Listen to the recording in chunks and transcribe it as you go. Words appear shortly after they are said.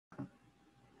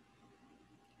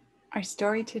Our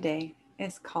story today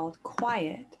is called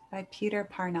Quiet by Peter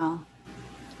Parnell.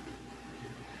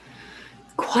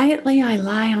 Quietly I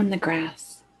lie on the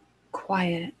grass.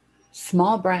 Quiet.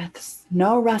 Small breaths.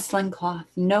 No rustling cloth.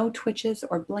 No twitches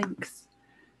or blinks.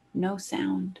 No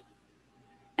sound.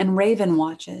 And Raven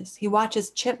watches. He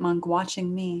watches Chipmunk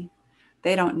watching me.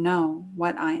 They don't know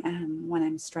what I am when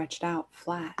I'm stretched out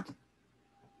flat.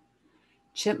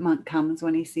 Chipmunk comes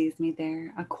when he sees me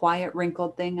there, a quiet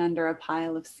wrinkled thing under a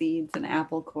pile of seeds and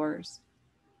apple cores.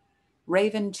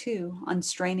 Raven, too, on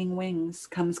straining wings,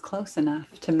 comes close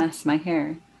enough to mess my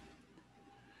hair.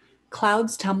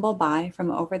 Clouds tumble by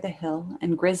from over the hill,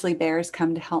 and grizzly bears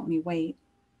come to help me wait.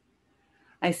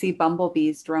 I see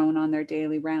bumblebees drone on their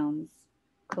daily rounds,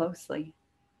 closely.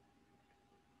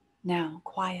 Now,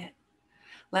 quiet.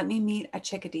 Let me meet a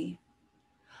chickadee.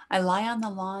 I lie on the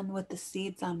lawn with the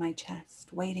seeds on my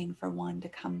chest, waiting for one to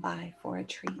come by for a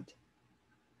treat.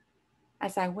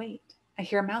 As I wait, I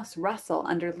hear a mouse rustle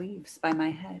under leaves by my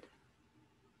head.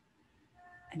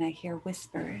 And I hear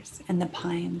whispers in the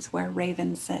pines where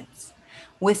Raven sits,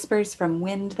 whispers from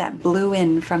wind that blew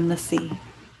in from the sea.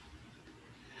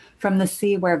 From the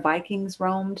sea where Vikings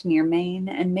roamed near Maine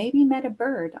and maybe met a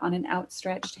bird on an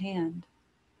outstretched hand.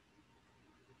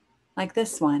 Like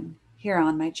this one here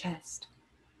on my chest.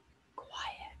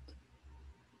 Quiet.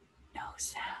 No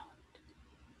sound.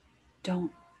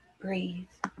 Don't breathe.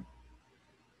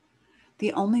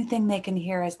 The only thing they can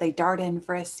hear as they dart in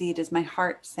for a seed is my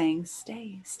heart saying,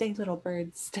 "Stay, stay, little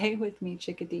birds, stay with me,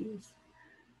 chickadees."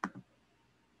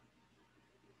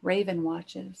 Raven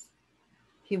watches.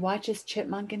 He watches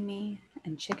Chipmunk and me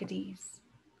and chickadees.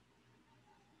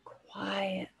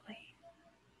 Quietly.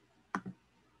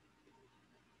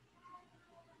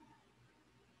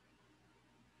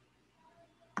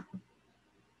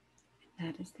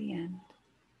 That is the end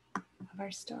of our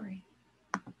story.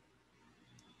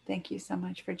 Thank you so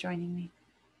much for joining me.